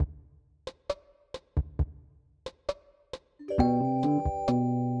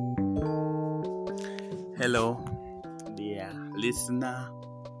Hello, dear listener.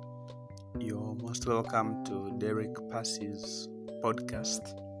 You're most welcome to Derek Pass's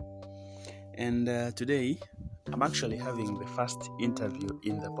podcast. And today, I'm actually having the first interview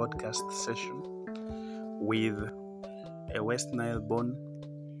in the podcast session with a West Nile born,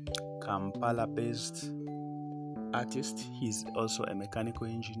 Kampala based artist. He's also a mechanical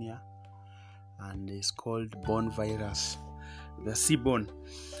engineer and is called Bone Virus, the Seaborn.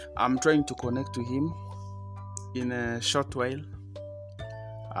 I'm trying to connect to him. In a short while,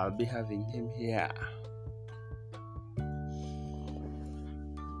 I'll be having him here.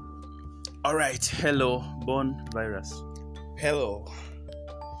 All right. Hello, Bone Virus. Hello,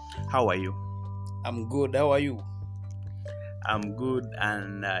 How are you? I'm good. How are you? I'm good,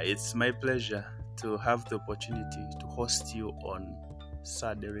 and it's my pleasure to have the opportunity to host you on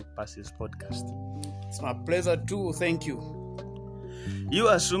Sir Derek Pass's podcast. It's my pleasure too. Thank you. You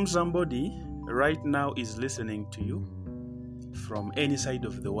assume somebody right now is listening to you from any side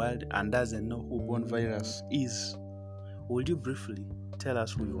of the world and doesn't know who Bone Virus is. Would you briefly tell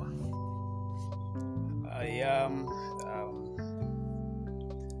us who you are? I am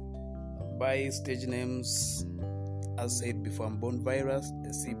by stage names, as said before, I'm Bone Virus,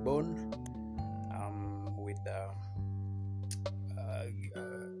 the Seaborn. With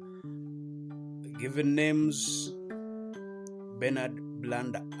given names, Bernard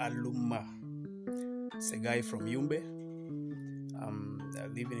Bland Aluma. It's a guy from Yumbe.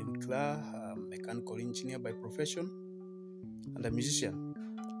 Living in Kla, mechanical engineer by profession, and a musician.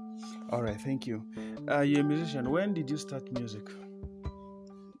 All right, thank you. You're a musician. When did you start music?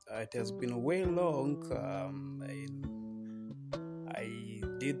 It has been way long. I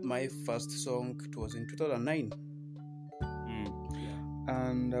did my first song. It was in 2009.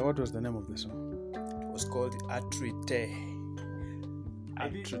 And what was the name of the song? It was called Atrite.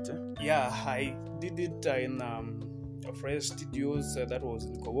 Atrite? Yeah, I did it in Fresh Studios. That was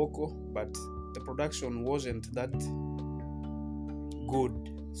in Kowoko, but the production wasn't that good,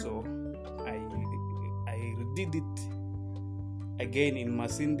 so I redid it again in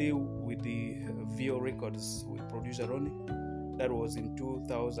Masindi with the VO Records with producer Ronnie. That was in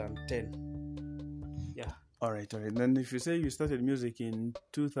 2010. Yeah. All right. Then if you say you started music in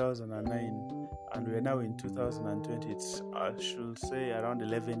 2009 and we're now in 2020, it's, I should say, around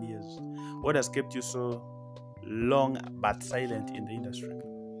 11 years. What has kept you so long but silent in the industry?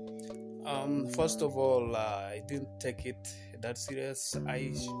 First of all, I didn't take it that serious.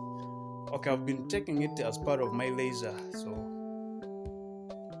 I've been taking it as part of my leisure, so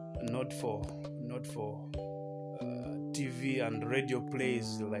not for TV and radio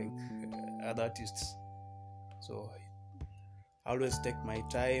plays like other artists. So I always take my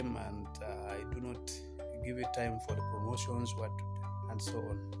time, and I do not give it time for the promotions, and so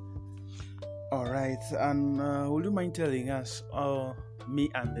on. All right. And would you mind telling us, me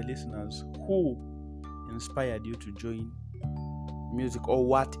and the listeners, who inspired you to join music, or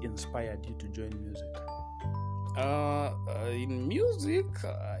what inspired you to join music? In music,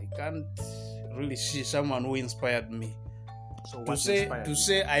 I can't really see someone who inspired me. So To what say inspired to you?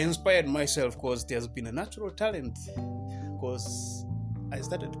 say I inspired myself, because there's been a natural talent. Because I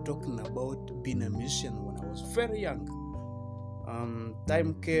started talking about being a musician when I was very young.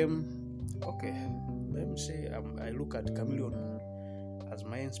 Time came. Okay, let me say I look at Chameleon as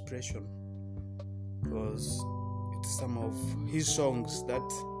my inspiration, because it's some of his songs that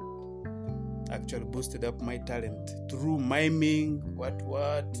actually boosted up my talent through miming. What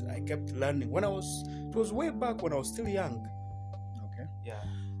I kept learning it was way back when I was still young. Okay. Yeah.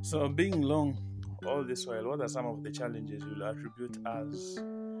 So being long all this while, what are some of the challenges you'll attribute as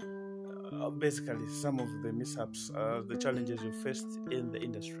basically some of the mishaps, the challenges you faced in the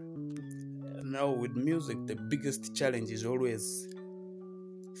industry? Now with music, the biggest challenge is always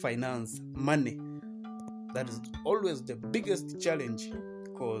finance, money. That is always the biggest challenge,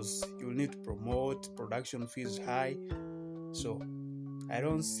 because you'll need to promote, production fees high. So I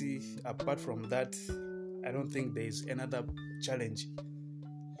don't see, apart from that, I don't think there is another challenge.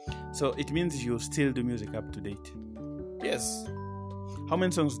 So it means you still do music up to date. Yes, How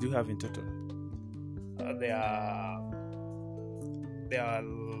many songs do you have in total? there are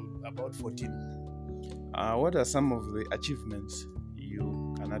about 14. What are some of the achievements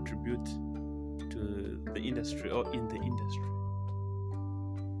you can attribute to the industry or in the industry,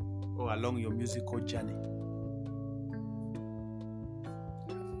 or along your musical journey?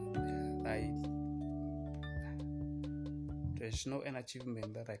 There's no an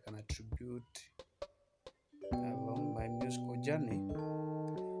achievement that I can attribute along my musical journey.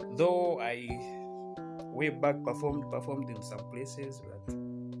 Though I way back performed in some places, but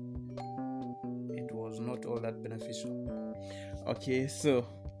it was not all that beneficial. Okay, so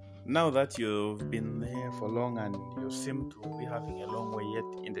now that you've been here for long and you seem to be having a long way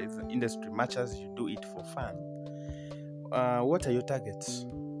yet in the industry, much as you do it for fun, what are your targets?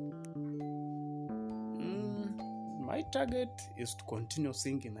 My target is to continue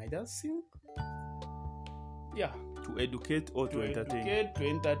singing. I just sing. Yeah. To educate or to entertain? To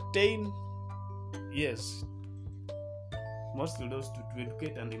entertain. Yes. Mostly those to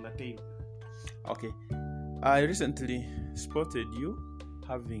educate and entertain. Okay. I recently spotted you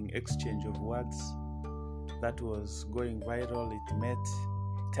having exchange of words that was going viral.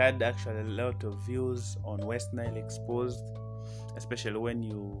 It had actually a lot of views on West Nile Exposed, especially when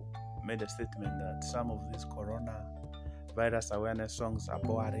you made a statement that some of these coronavirus awareness songs are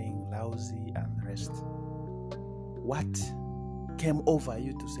boring, lousy, and the rest. What came over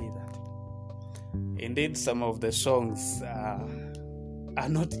you to say that? Indeed, some of the songs are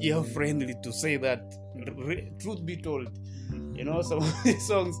not ear friendly, to say that. Truth be told, some of these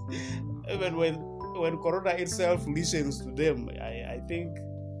songs, even when Corona itself listens to them, I think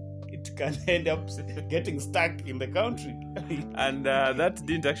it can end up getting stuck in the country. And that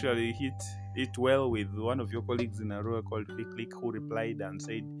didn't actually hit it well with one of your colleagues in Arua called Viclick, who replied and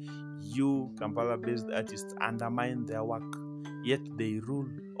said, you Kampala-based artists undermine their work, yet they rule,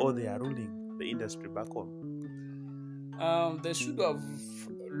 or they are ruling the industry back home. They should have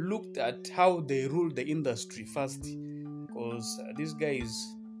looked at how they rule the industry first, because these guys,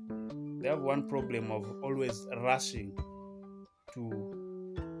 they have one problem of always rushing to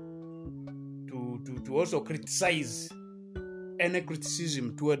also criticize any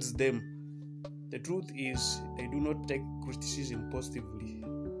criticism towards them. The truth is, they do not take criticism positively,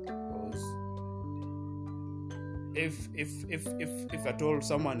 because if at all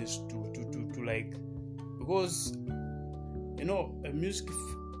someone is to like, because a music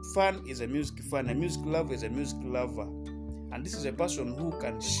fan is a music fan, a music lover is a music lover, and this is a person who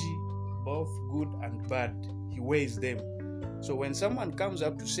can see both good and bad. He weighs them. So when someone comes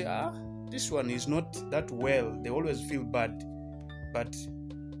up to say, this one is not that well, they always feel bad, but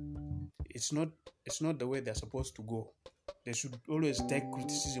it's not the way they're supposed to go. They should always take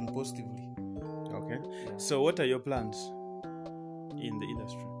criticism positively. Okay. So what are your plans in the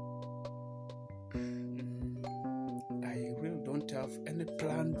industry? I really don't have any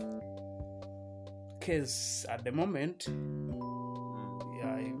plan, because at the moment,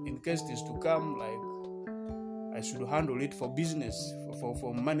 in case it is to come, like, I should handle it for business,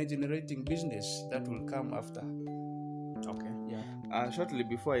 for money generating business that will come after. Okay. Yeah. Shortly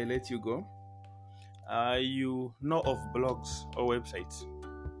before I let you go, you know of blogs or websites?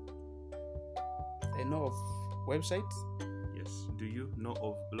 I know of websites? Yes. Do you know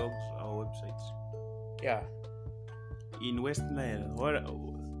of blogs or websites? Yeah. In West Nile,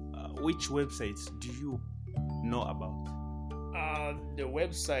 which websites do you know about? The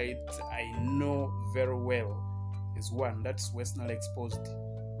website I know very well is one, that's West Nile Exposed.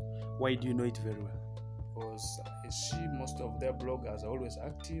 Why do you know it very well? Because I see most of their bloggers are always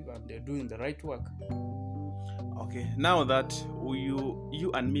active and they're doing the right work. Okay, now that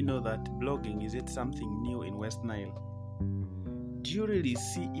you and me know that blogging is something new in West Nile, do you really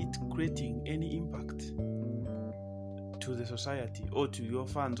see it creating any impact to the society, or to your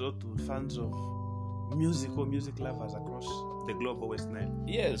fans, or to fans of music or music lovers across the global West Nile?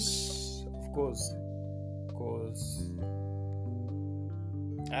 Yes, of course. Because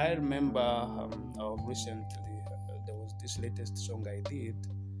I remember recently there was this latest song I did.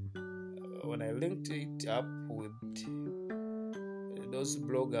 When I linked it up with those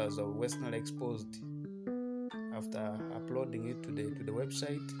bloggers of West Nile Exposed, after uploading it to the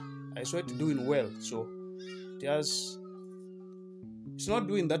website, I saw it doing well. So it's not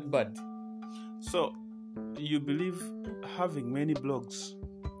doing that bad. So you believe having many blogs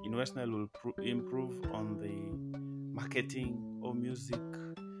in West Nile will improve on the marketing or music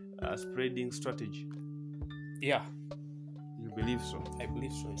spreading strategy? Yeah. You believe so? I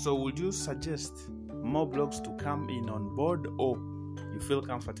believe so. So would you suggest more blogs to come in on board, or you feel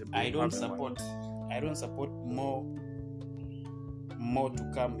comfortable? I don't support more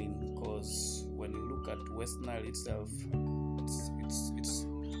to come in, because when you look at West Nile itself,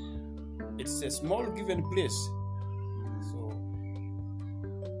 it's a small given place. So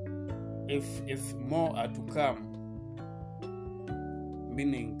if more are to come,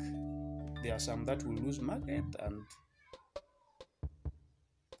 meaning there are some that will lose market, and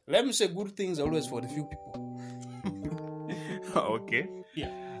let me say good things are always for the few people. Okay. Yeah.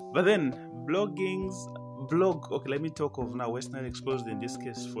 But then okay, let me talk of now West Nile Exposed in this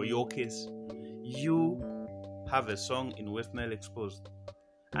case. For your case, you have a song in West Nile Exposed,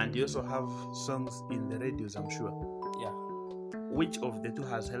 and you also have songs in the radios, I'm sure. Yeah. Which of the two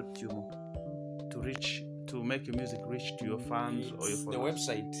has helped you more to make your music reach to your fans or your The followers?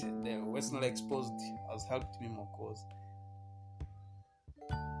 website, the Westnile Exposed, has helped me more because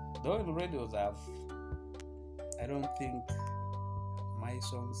though in radios I don't think my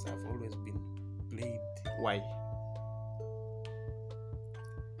songs have always been played. Why?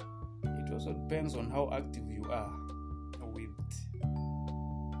 It also depends on how active you are with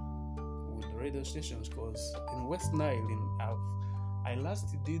the radio stations, because in West Nile, I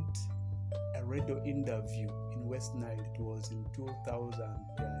last did a radio interview in West Nile. It was in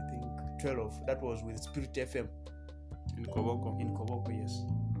 2012. That was with Spirit FM In Koboko. in Koboko, yes.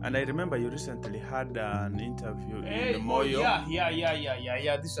 And I remember you recently had an interview in Moyo.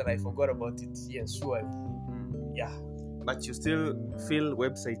 Yeah. This one I forgot about it. Yes, sure. Yeah. But you still feel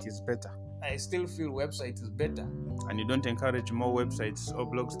website is better. I still feel website is better. And you don't encourage more websites or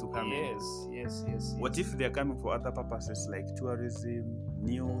blogs to come in. Yes. What if they're coming for other purposes like tourism,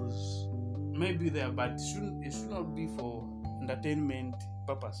 news? Maybe there, but it should not be for entertainment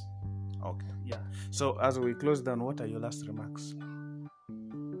purpose. Okay. Yeah. So as we close down, what are your last remarks?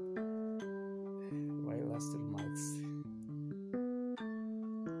 My last remarks.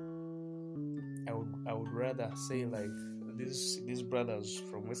 I would rather say like these brothers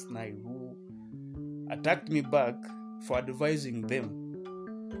from West Nile who attacked me back for advising them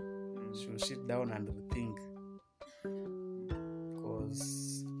should sit down and rethink.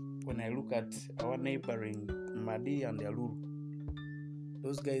 Because when I look at our neighboring Madi and Aluru,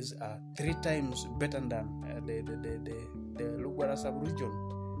 those guys are 3 times better than the Lugwara sub-region,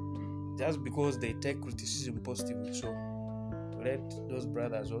 just because they take criticism positively. So let those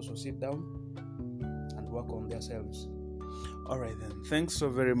brothers also sit down and work on themselves. All right then. Thanks so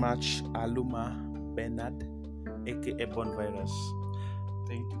very much, Aluma Bernard, aka Born Virus.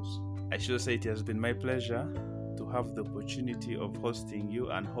 Thank you. I should say it has been my pleasure to have the opportunity of hosting you,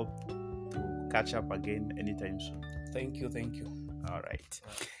 and hope to catch up again anytime soon. Thank you. All right.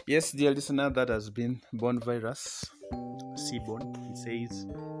 Yes, dear listener, that has been Born Virus. Seaborn. He says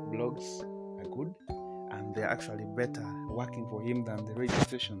blogs are good and they're actually better working for him than the radio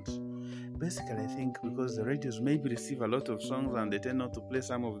stations. Basically, I think because the radios maybe receive a lot of songs and they tend not to play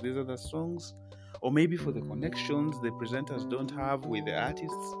some of these other songs, or maybe for the connections the presenters don't have with the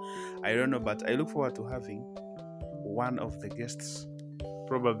artists. I don't know, but I look forward to having one of the guests,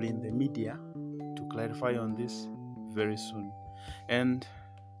 probably in the media, to clarify on this very soon. And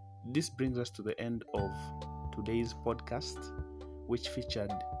this brings us to the end of today's podcast, which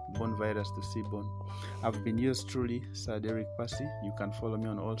featured Born Virus to Seaborn. I've been yours truly, Sir Derek Passy. You can follow me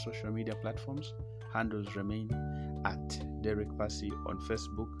on all social media platforms. Handles remain at Derek Passy on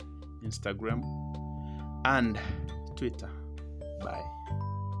Facebook, Instagram, and Twitter. Bye.